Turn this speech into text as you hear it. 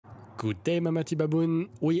Good day, my mighty baboon.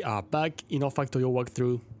 We are back in our Factorio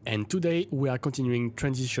walkthrough, and today we are continuing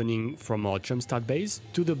transitioning from our jumpstart base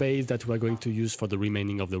to the base that we are going to use for the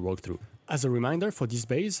remaining of the walkthrough. As a reminder, for this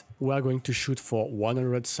base, we are going to shoot for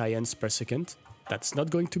 100 science per second. That's not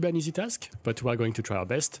going to be an easy task, but we are going to try our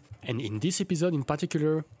best. And in this episode in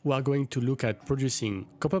particular, we are going to look at producing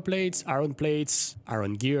copper plates, iron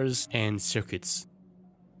gears, and circuits.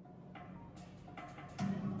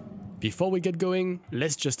 Before we get going,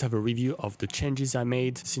 let's just have a review of the changes I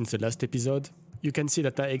made since the last episode. You can see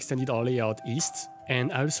that I extended our layout east,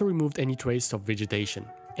 and I also removed any trace of vegetation.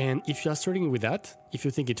 And if you are struggling with that, if you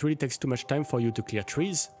think it really takes too much time for you to clear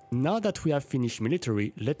trees, now that we have finished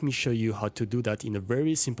military, let me show you how to do that in a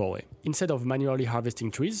very simple way. Instead of manually harvesting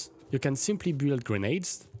trees, you can simply build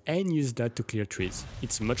grenades and use that to clear trees.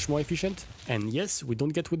 It's much more efficient, and yes, we don't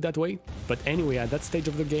get wood that way, but anyway, at that stage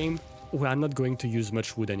of the game, we are not going to use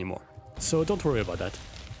much wood anymore. So don't worry about that.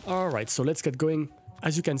 Alright, so let's get going.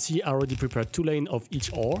 As you can see, I already prepared 2 lanes of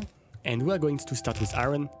each ore, and we are going to start with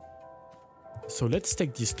iron. So let's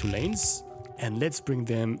take these 2 lanes, and let's bring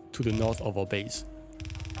them to the north of our base.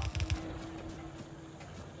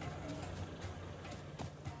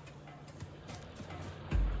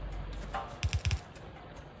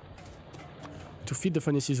 To feed the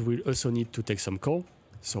furnaces, we'll also need to take some coal.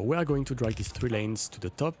 So we are going to drag these 3 lanes to the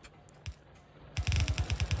top.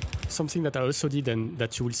 Something that I also did and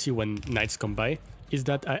that you will see when nights come by is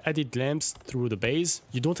that I added lamps through the base.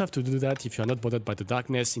 You don't have to do that if you're not bothered by the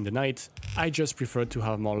darkness in the night. I just prefer to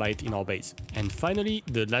have more light in our base. And finally,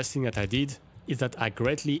 the last thing that I did is that I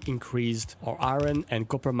greatly increased our iron and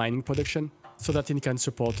copper mining production so that it can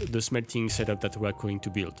support the smelting setup that we are going to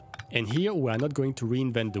build. And here we are not going to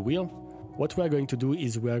reinvent the wheel. What we are going to do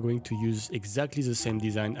is we are going to use exactly the same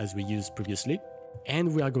design as we used previously,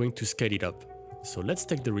 and we are going to scale it up. So let's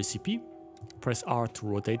take the recipe, press R to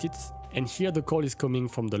rotate it, and here the coal is coming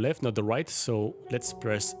from the left, not the right, so let's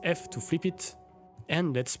press F to flip it,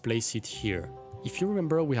 and let's place it here. If you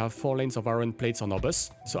remember, we have 4 lanes of iron plates on our bus,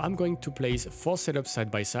 so I'm going to place 4 setups side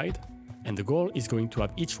by side, and the goal is going to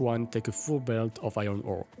have each one take a full belt of iron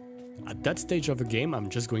ore. At that stage of the game, I'm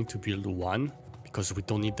just going to build 1, because we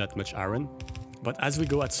don't need that much iron, but as we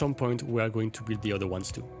go at some point, we are going to build the other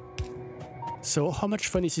ones too. So how much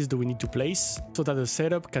furnaces do we need to place so that the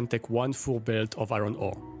setup can take 1 full belt of iron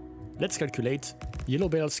ore? Let's calculate. Yellow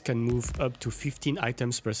belts can move up to 15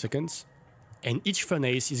 items per second, and each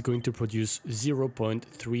furnace is going to produce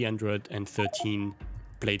 0.313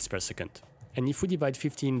 plates per second. And if we divide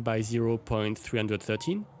 15 by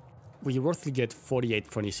 0.313, we roughly get 48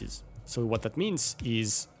 furnaces. So what that means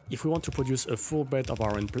is if we want to produce a full belt of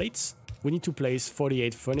iron plates, we need to place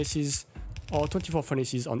 48 furnaces or 24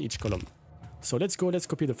 furnaces on each column. So let's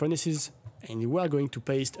copy the furnaces, and we are going to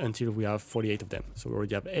paste until we have 48 of them. So we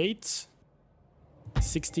already have 8,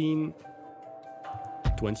 16,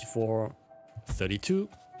 24, 32,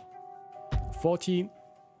 40,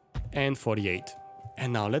 and 48.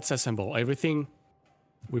 And now let's assemble everything.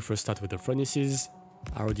 We first start with the furnaces.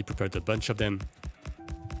 I already prepared a bunch of them.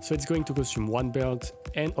 So it's going to consume 1 belt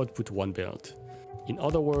and output 1 belt. In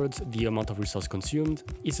other words, the amount of resource consumed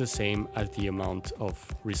is the same as the amount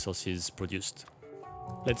of resources produced.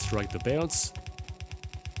 Let's drag the belts.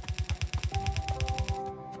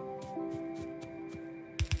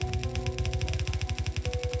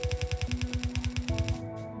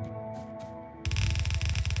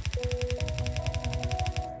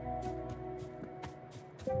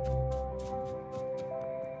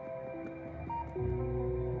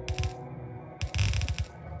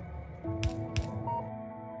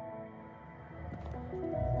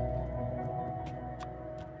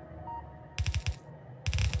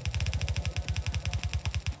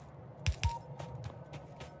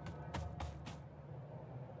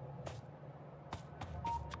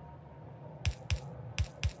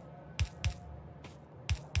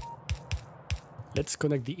 Let's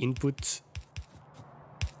connect the input.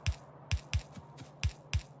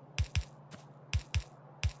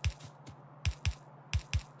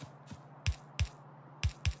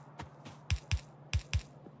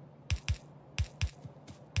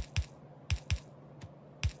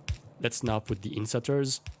 Let's now put the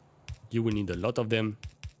inserters. You will need a lot of them.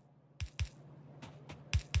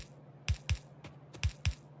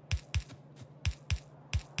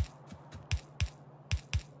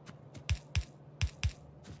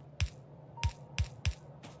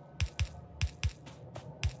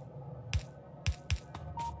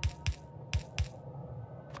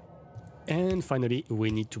 And finally, we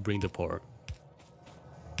need to bring the power.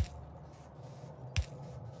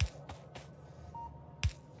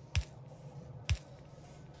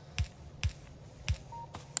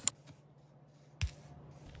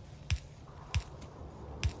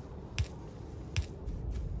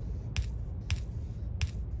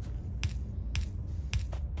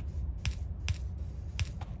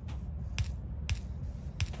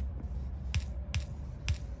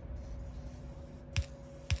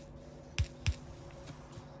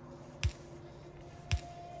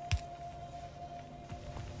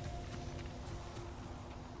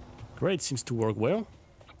 Great, seems to work well.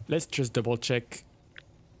 Let's just double check.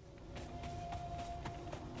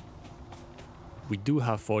 We do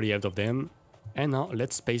have 48 of them. And now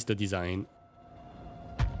let's paste the design.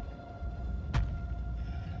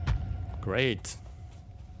 Great.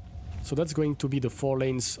 So that's going to be the 4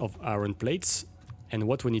 lanes of iron plates. And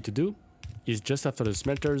what we need to do is just after the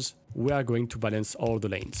smelters, we are going to balance all the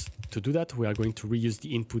lanes. To do that, we are going to reuse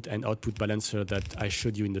the input and output balancer that I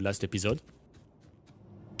showed you in the last episode.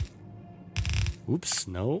 Oops,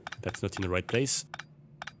 no, that's not in the right place.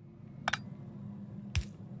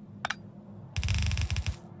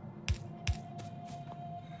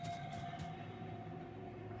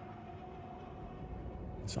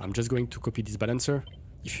 So I'm just going to copy this balancer.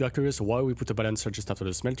 If you are curious why we put a balancer just after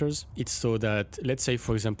the smelters, it's so that, let's say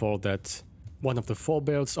for example that one of the 4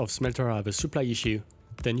 belts of smelter have a supply issue,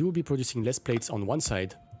 then you will be producing less plates on one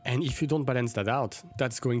side. And if you don't balance that out,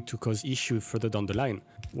 that's going to cause issue further down the line,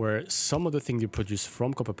 where some of the things you produce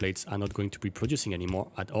from copper plates are not going to be producing anymore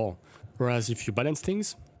at all. Whereas if you balance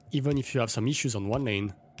things, even if you have some issues on one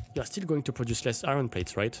lane, you are still going to produce less iron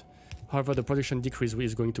plates, right? However, the production decrease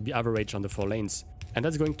is going to be average on the 4 lanes, and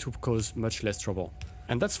that's going to cause much less trouble.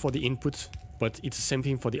 And that's for the input, but it's the same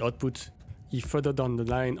thing for the output. If further down the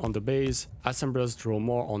line on the base, assemblers draw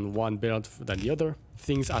more on one belt than the other,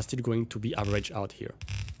 things are still going to be averaged out here.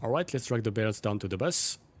 Alright, let's drag the belts down to the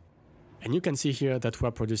bus. And you can see here that we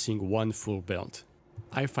are producing 1 full belt.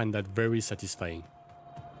 I find that very satisfying.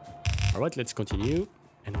 Alright, let's continue.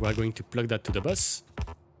 And we are going to plug that to the bus.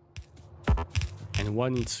 And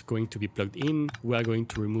when it's going to be plugged in, we are going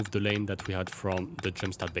to remove the lane that we had from the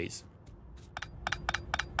jumpstart base.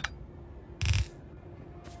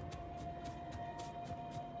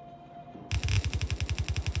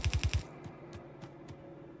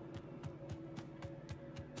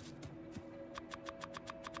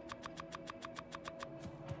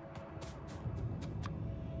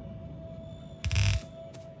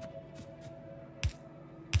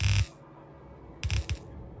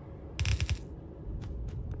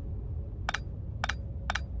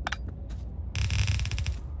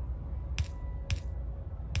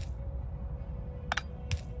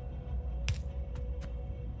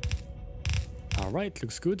 Alright,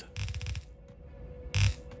 looks good.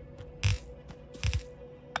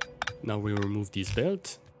 Now we remove this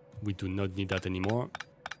belt. We do not need that anymore.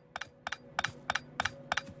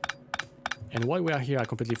 And while we are here, I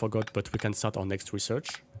completely forgot, but we can start our next research.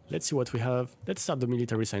 Let's see what we have. Let's start the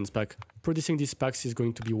military science pack. Producing these packs is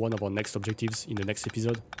going to be one of our next objectives in the next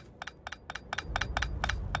episode.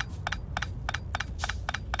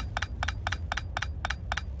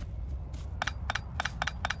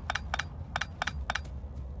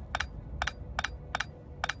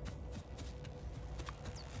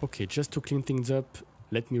 Okay, just to clean things up,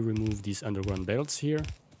 let me remove these underground belts here.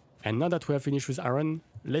 And now that we have finished with iron,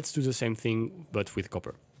 let's do the same thing, but with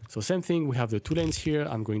copper. So same thing, we have the 2 lanes here.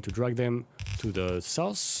 I'm going to drag them to the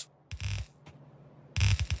south.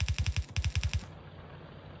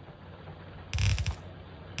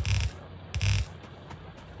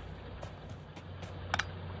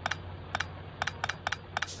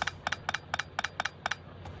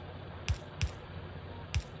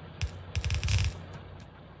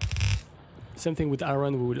 Same thing with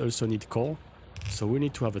iron, we will also need coal. So we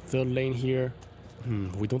need to have a 3rd lane here.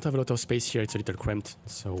 We don't have a lot of space here, it's a little cramped.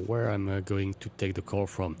 So where am I going to take the coal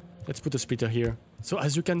from? Let's put a splitter here. So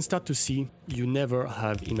as you can start to see, you never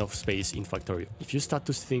have enough space in Factorio. If you start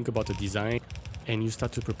to think about a design and you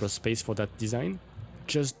start to prepare space for that design,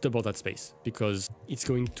 just double that space, because it's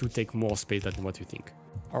going to take more space than what you think.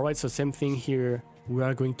 Alright, so same thing here. We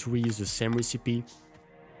are going to reuse the same recipe.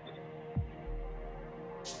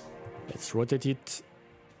 Let's rotate it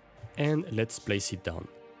and let's place it down.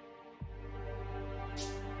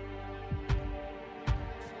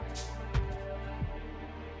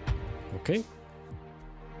 Okay.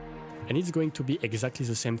 And it's going to be exactly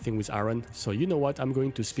the same thing with iron. So you know what, I'm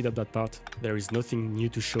going to speed up that part. There is nothing new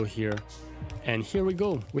to show here. And here we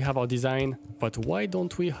go, we have our design. But why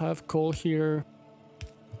don't we have coal here?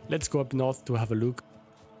 Let's go up north to have a look.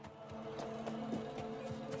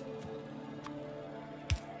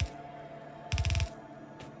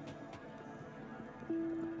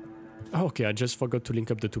 Okay, I just forgot to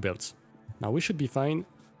link up the 2 belts. Now we should be fine.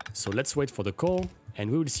 So let's wait for the coal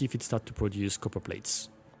and we will see if it starts to produce copper plates.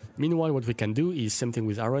 Meanwhile, what we can do is same thing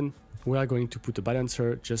with iron. We are going to put a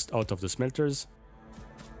balancer just out of the smelters.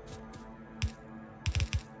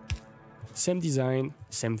 Same design,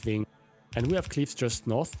 same thing. And we have cliffs just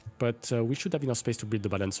north, but we should have enough space to build the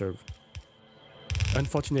balancer.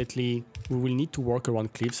 Unfortunately, we will need to work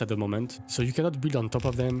around cliffs at the moment, so you cannot build on top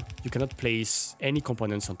of them, you cannot place any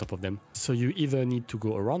components on top of them. So you either need to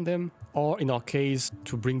go around them, or in our case,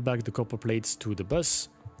 to bring back the copper plates to the bus,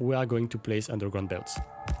 we are going to place underground belts.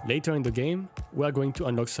 Later in the game, we are going to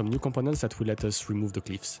unlock some new components that will let us remove the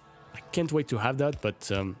cliffs. I can't wait to have that,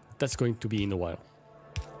 but that's going to be in a while.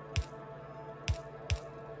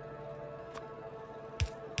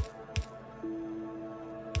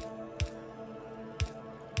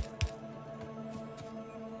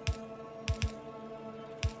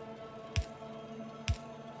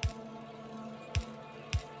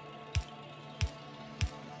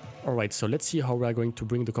 Alright, so let's see how we are going to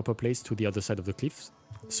bring the copper plates to the other side of the cliffs.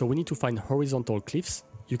 So we need to find horizontal cliffs.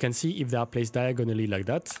 You can see if they are placed diagonally like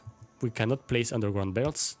that, we cannot place underground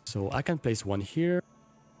belts. So I can place one here,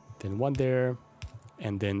 then one there,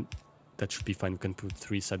 and then that should be fine. We can put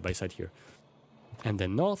 3 side by side here. And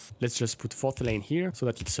then north, let's just put 4th lane here so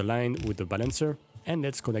that it's aligned with the balancer, and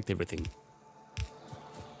let's connect everything.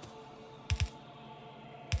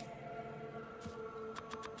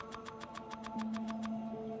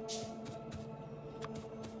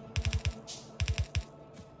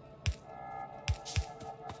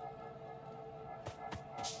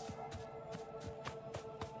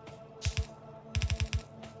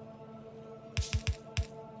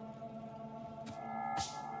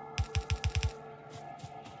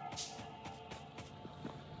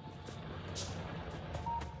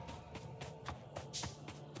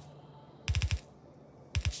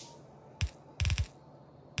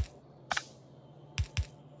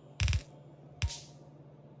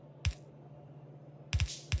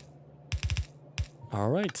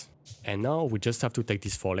 Alright, and now we just have to take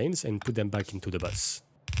these 4 lanes and put them back into the bus.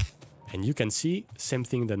 And you can see, same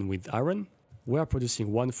thing than with iron, we are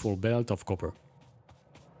producing 1 full belt of copper.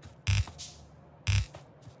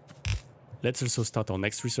 Let's also start our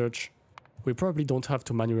next research. We probably don't have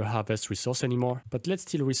to manually harvest resource anymore, but let's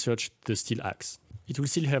still research the steel axe. It will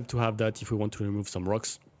still help to have that if we want to remove some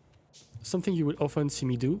rocks. Something you will often see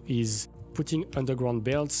me do is putting underground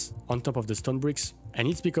belts on top of the stone bricks, and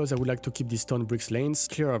it's because I would like to keep these stone bricks lanes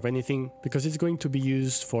clear of anything, because it's going to be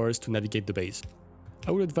used for us to navigate the base.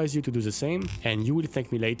 I would advise you to do the same, and you will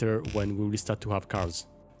thank me later when we will start to have cars.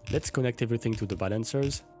 Let's connect everything to the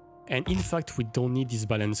balancers, and in fact we don't need these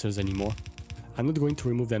balancers anymore. I'm not going to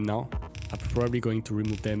remove them now. I'm probably going to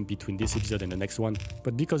remove them between this episode and the next one,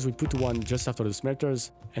 but because we put one just after the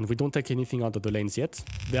smelters, and we don't take anything out of the lanes yet,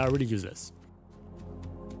 they are really useless.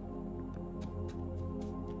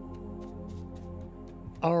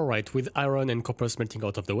 Alright, with iron and copper smelting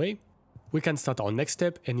out of the way, we can start our next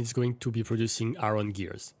step, and it's going to be producing iron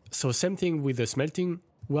gears. So same thing with the smelting,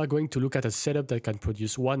 we are going to look at a setup that can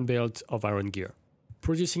produce 1 belt of iron gear.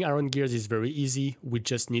 Producing iron gears is very easy, we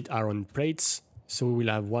just need iron plates. So we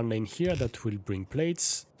will have 1 lane here that will bring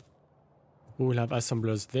plates. We will have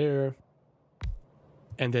assemblers there.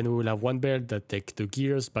 And then we will have 1 belt that take the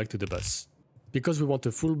gears back to the bus. Because we want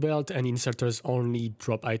a full belt and inserters only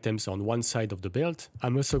drop items on one side of the belt,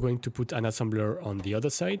 I'm also going to put an assembler on the other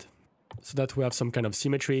side, so that we have some kind of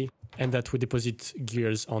symmetry and that we deposit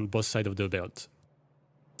gears on both sides of the belt.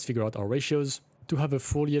 Let's figure out our ratios. To have a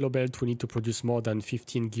full yellow belt, we need to produce more than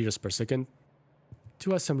 15 gears per second.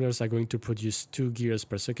 2 assemblers are going to produce 2 gears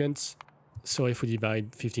per second. So if we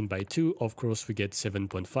divide 15 by 2, of course we get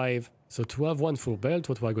 7.5. So to have 1 full belt,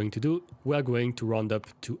 what we're going to do, we are going to round up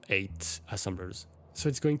to 8 assemblers. So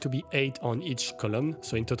it's going to be 8 on each column.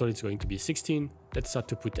 So in total it's going to be 16. Let's start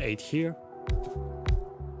to put 8 here.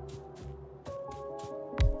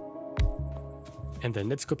 And then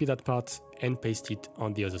let's copy that part and paste it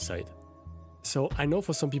on the other side. So I know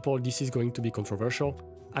for some people this is going to be controversial.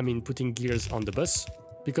 I mean, putting gears on the bus.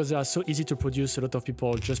 Because they are so easy to produce, a lot of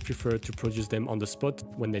people just prefer to produce them on the spot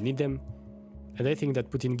when they need them. And I think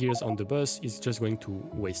that putting gears on the bus is just going to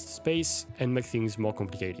waste space and make things more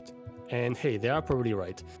complicated. And hey, they are probably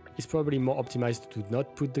right. It's probably more optimized to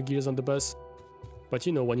not put the gears on the bus. But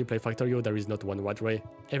you know, when you play Factorio, there is not one right way.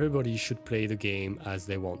 Everybody should play the game as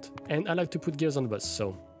they want. And I like to put gears on the bus,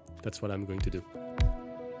 so that's what I'm going to do.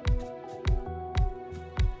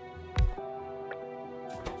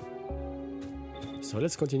 So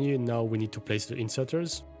let's continue. Now we need to place the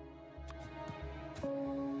inserters.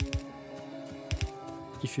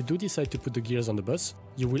 If you do decide to put the gears on the bus,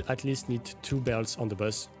 you will at least need 2 belts on the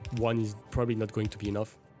bus. 1 is probably not going to be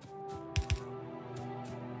enough.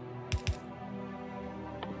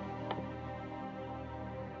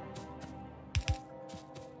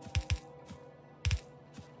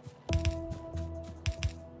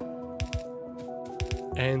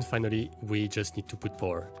 And finally, we just need to put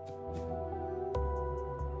power.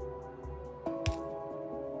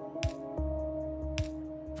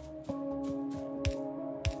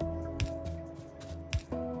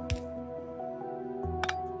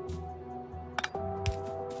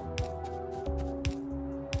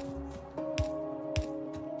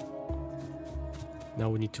 Now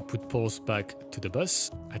we need to put poles back to the bus.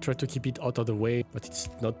 I try to keep it out of the way, but it's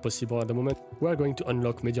not possible at the moment. We are going to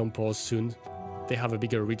unlock medium poles soon. They have a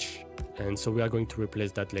bigger reach, and so we are going to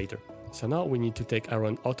replace that later. So now we need to take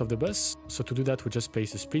iron out of the bus. So to do that, we just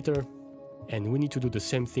place a splitter, and we need to do the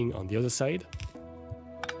same thing on the other side.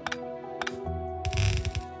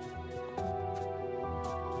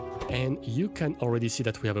 And you can already see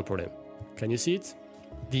that we have a problem. Can you see it?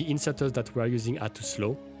 The inserters that we are using are too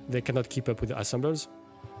slow. They cannot keep up with the assemblers.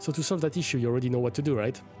 So to solve that issue, you already know what to do,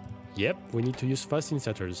 right? Yep, we need to use fast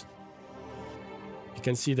inserters. You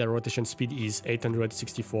can see the rotation speed is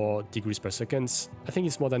 864 degrees per second. I think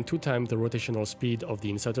it's more than 2 times the rotational speed of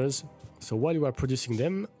the inserters. So while you are producing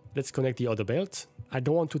them, let's connect the other belt. I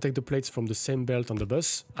don't want to take the plates from the same belt on the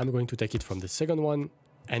bus. I'm going to take it from the second one.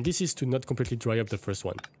 And this is to not completely dry up the first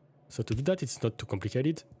one. So to do that, it's not too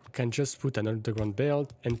complicated. You can just put an underground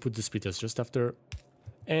belt and put the splitters just after.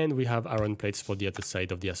 And we have iron plates for the other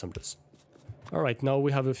side of the assemblers. Alright, now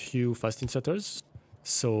we have a few fast inserters.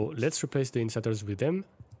 So let's replace the inserters with them.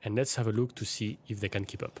 And let's have a look to see if they can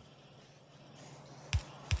keep up.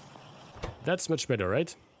 That's much better,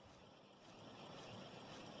 right?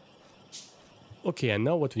 Okay, and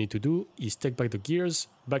now what we need to do is take back the gears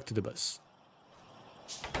back to the bus.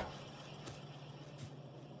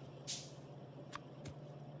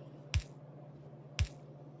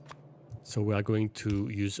 So we are going to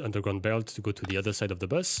use underground belt to go to the other side of the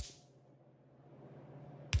bus.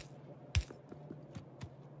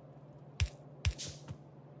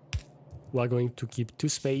 We are going to keep 2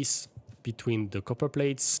 spaces between the copper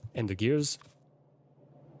plates and the gears.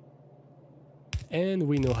 And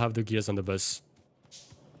we now have the gears on the bus.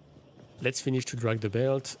 Let's finish to drag the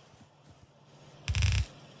belt.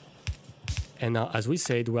 And now, as we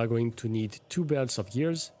said, we are going to need 2 belts of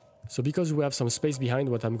gears. So because we have some space behind,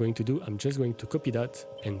 what I'm going to do, I'm just going to copy that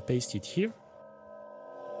and paste it here.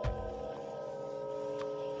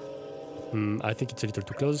 I think it's a little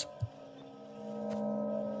too close.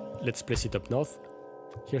 Let's place it up north.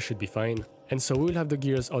 Here should be fine. And so we'll have the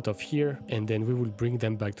gears out of here, and then we will bring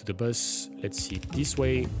them back to the bus. Let's see, this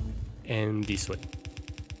way and this way.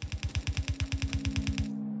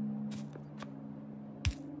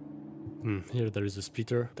 Here there is a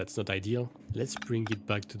splitter. That's not ideal. Let's bring it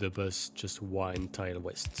back to the bus just 1 tile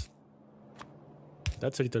west.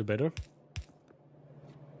 That's a little better.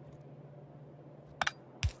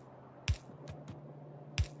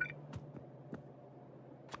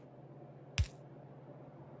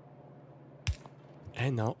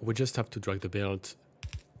 And now we just have to drag the belt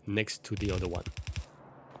next to the other one.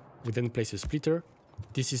 We then place a splitter.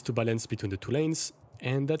 This is to balance between the 2 lanes.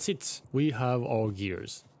 And that's it. We have our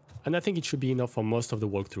gears. And I think it should be enough for most of the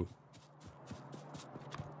walkthrough.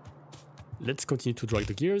 Let's continue to drag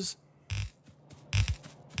the gears.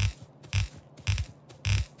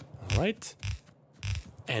 Alright.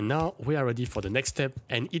 And now we are ready for the next step,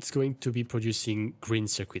 and it's going to be producing green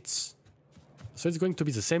circuits. So it's going to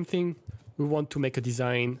be the same thing. We want to make a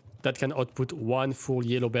design that can output 1 full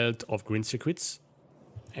yellow belt of green circuits.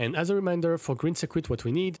 And as a reminder, for green circuit, what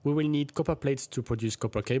we will need copper plates to produce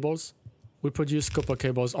copper cables. We produce copper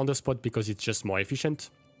cables on the spot because it's just more efficient.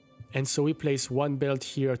 And so we place 1 belt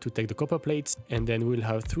here to take the copper plates, and then we'll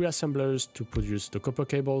have 3 assemblers to produce the copper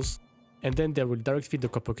cables. And then they will direct feed the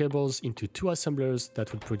copper cables into 2 assemblers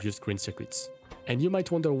that will produce green circuits. And you might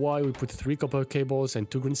wonder why we put 3 copper cables and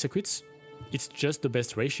 2 green circuits. It's just the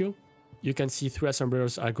best ratio. You can see 3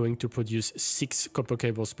 assemblers are going to produce 6 copper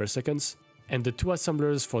cables per second, and the 2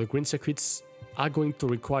 assemblers for green circuits are going to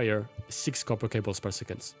require 6 copper cables per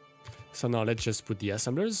second. So now let's just put the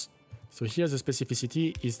assemblers. So here's the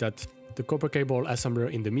specificity is that the copper cable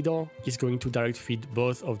assembler in the middle is going to direct feed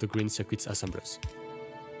both of the green circuits assemblers.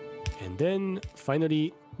 And then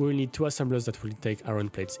finally, we will need 2 assemblers that will take iron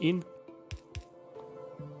plates in.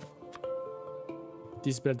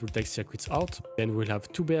 This belt will take circuits out. Then we'll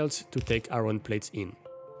have 2 belts to take iron plates in.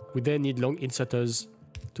 We then need long inserters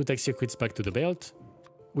to take circuits back to the belt.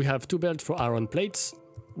 We have 2 belts for iron plates.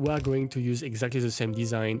 We are going to use exactly the same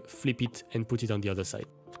design, flip it and put it on the other side.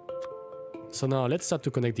 So now let's start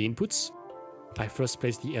to connect the inputs. I first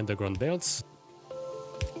place the underground belts.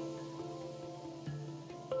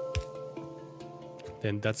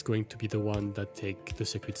 Then that's going to be the one that take the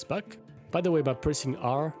circuits back. By the way, by pressing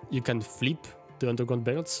R, you can flip the underground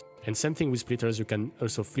belts. And same thing with splitters, you can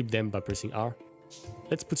also flip them by pressing R.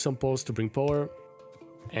 Let's put some poles to bring power.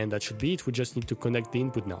 And that should be it. We just need to connect the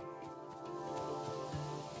input now.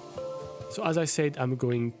 So as I said, I'm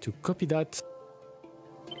going to copy that,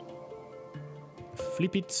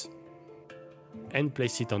 flip it, and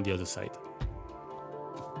place it on the other side.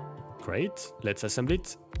 Great, let's assemble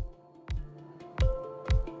it.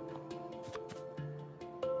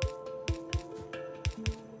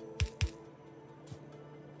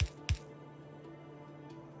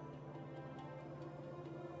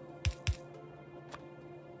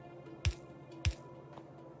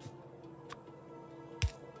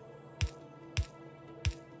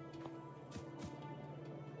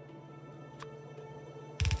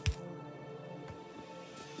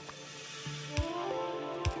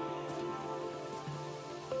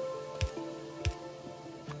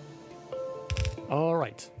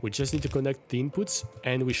 Alright, we just need to connect the inputs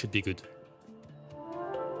and we should be good.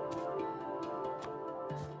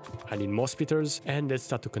 I need more splitters and let's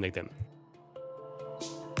start to connect them.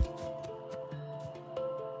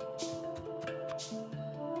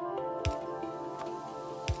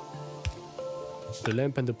 The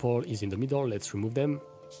lamp and the pole is in the middle, let's remove them.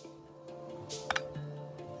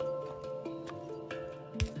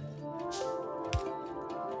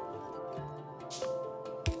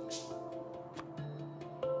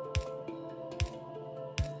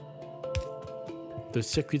 The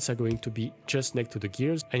circuits are going to be just next to the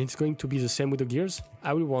gears, and it's going to be the same with the gears.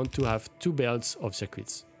 I will want to have 2 belts of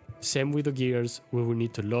circuits. Same with the gears, we will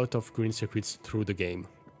need a lot of green circuits through the game.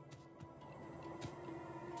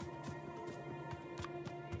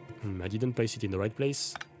 I didn't place it in the right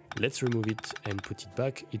place. Let's remove it and put it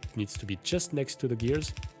back. It needs to be just next to the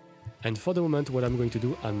gears. And for the moment, what I'm going to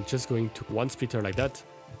do, I'm just going to 1 splitter like that,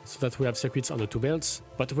 so that we have circuits on the 2 belts,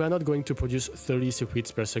 but we are not going to produce 30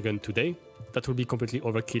 circuits per second today. That will be completely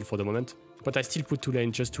overkill for the moment, but I still put 2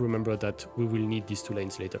 lanes just to remember that we will need these 2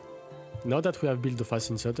 lanes later. Now that we have built the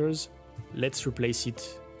fast inserters, let's replace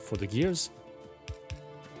it for the gears.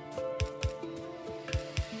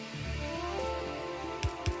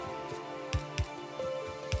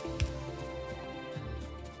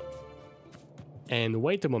 And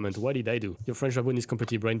wait a moment, what did I do? Your French Baboon is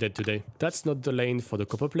completely brain dead today. That's not the lane for the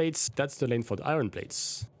copper plates, that's the lane for the iron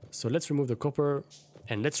plates. So let's remove the copper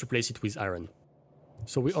and let's replace it with iron.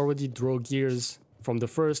 So we already draw gears from the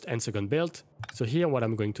first and second belt. So here what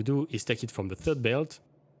I'm going to do is take it from the third belt.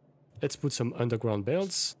 Let's put some underground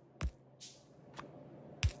belts.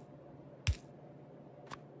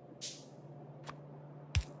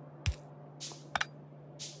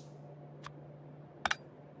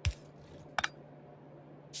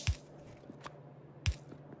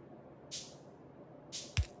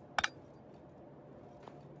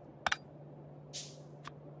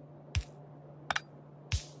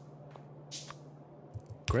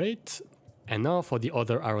 Great. And now for the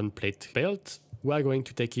other iron plate belt, we are going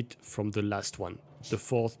to take it from the last one, the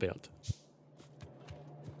 4th belt.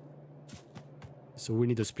 So we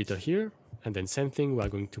need a splitter here, and then same thing, we are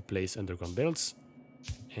going to place underground belts.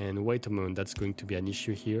 And wait a moment, that's going to be an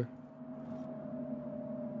issue here.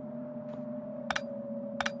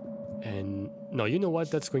 And no, you know what,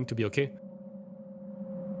 that's going to be okay.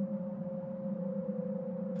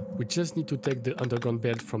 We just need to take the underground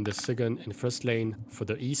belt from the second and first lane for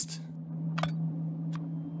the east.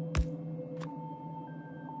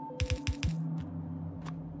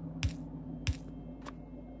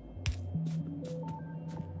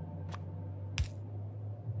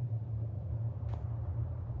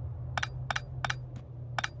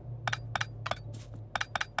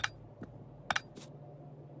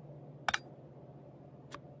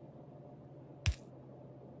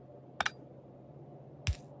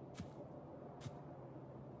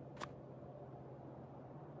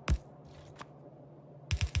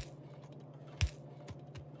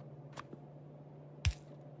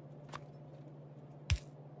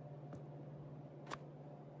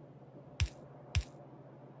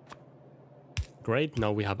 Great,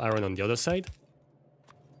 now we have iron on the other side.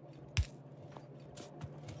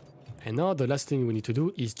 And now the last thing we need to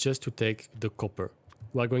do is just to take the copper.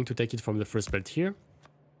 We are going to take it from the first belt here.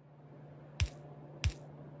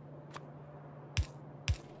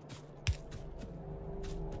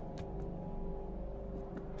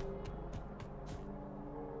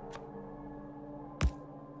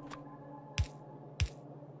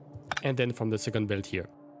 And then from the second belt here.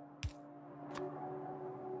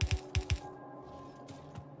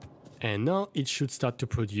 And now it should start to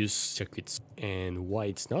produce circuits. And why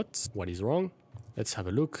it's not? What is wrong? Let's have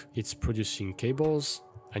a look. It's producing cables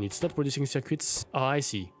and it's not producing circuits. Oh, I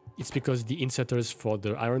see. It's because the inserters for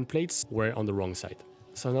the iron plates were on the wrong side.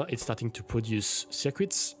 So now it's starting to produce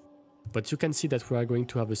circuits. But you can see that we are going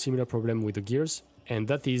to have a similar problem with the gears. And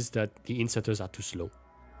that is that the inserters are too slow.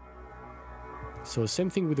 So same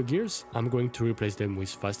thing with the gears. I'm going to replace them with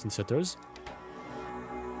fast inserters.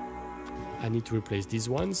 I need to replace these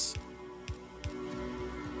ones.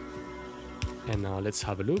 And now let's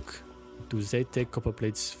have a look. Do they take copper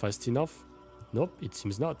plates fast enough? Nope, it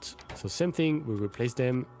seems not. So same thing, we replace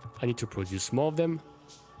them. I need to produce more of them.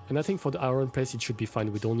 And I think for the iron plates it should be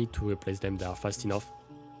fine. We don't need to replace them, they are fast enough.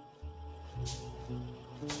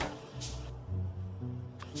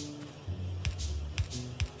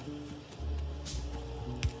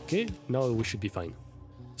 Okay, now we should be fine.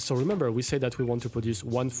 So remember, we said that we want to produce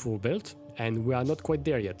 1 full belt, and we are not quite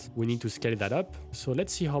there yet. We need to scale that up. So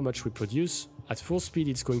let's see how much we produce. At full speed,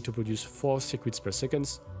 it's going to produce 4 circuits per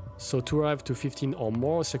second. So to arrive to 15 or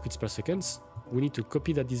more circuits per second, we need to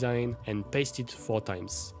copy that design and paste it 4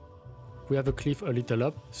 times. We have a cliff a little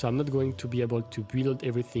up, so I'm not going to be able to build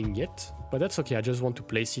everything yet, but that's okay, I just want to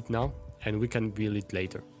place it now and we can build it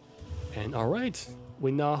later. And alright,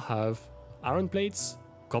 we now have iron plates,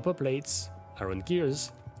 copper plates, iron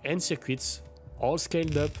gears, and circuits all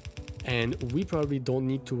scaled up, and we probably don't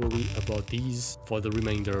need to worry about these for the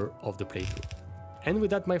remainder of the playthrough. And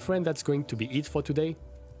with that, my friend, that's going to be it for today.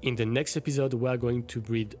 In the next episode, we are going to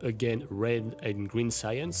breed again red and green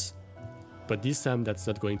science, but this time that's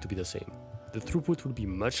not going to be the same. The throughput will be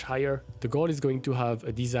much higher. The goal is going to have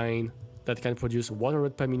a design that can produce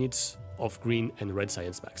 100 per minute of green and red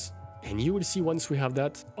science packs. And you will see once we have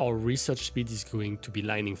that, our research speed is going to be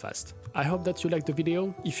lightning fast. I hope that you liked the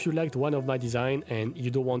video. If you liked one of my design and you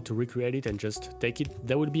don't want to recreate it and just take it,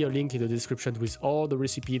 there will be a link in the description with all the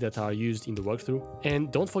recipes that are used in the walkthrough.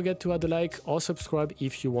 And don't forget to add a like or subscribe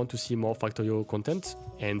if you want to see more Factorio content.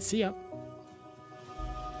 And see ya!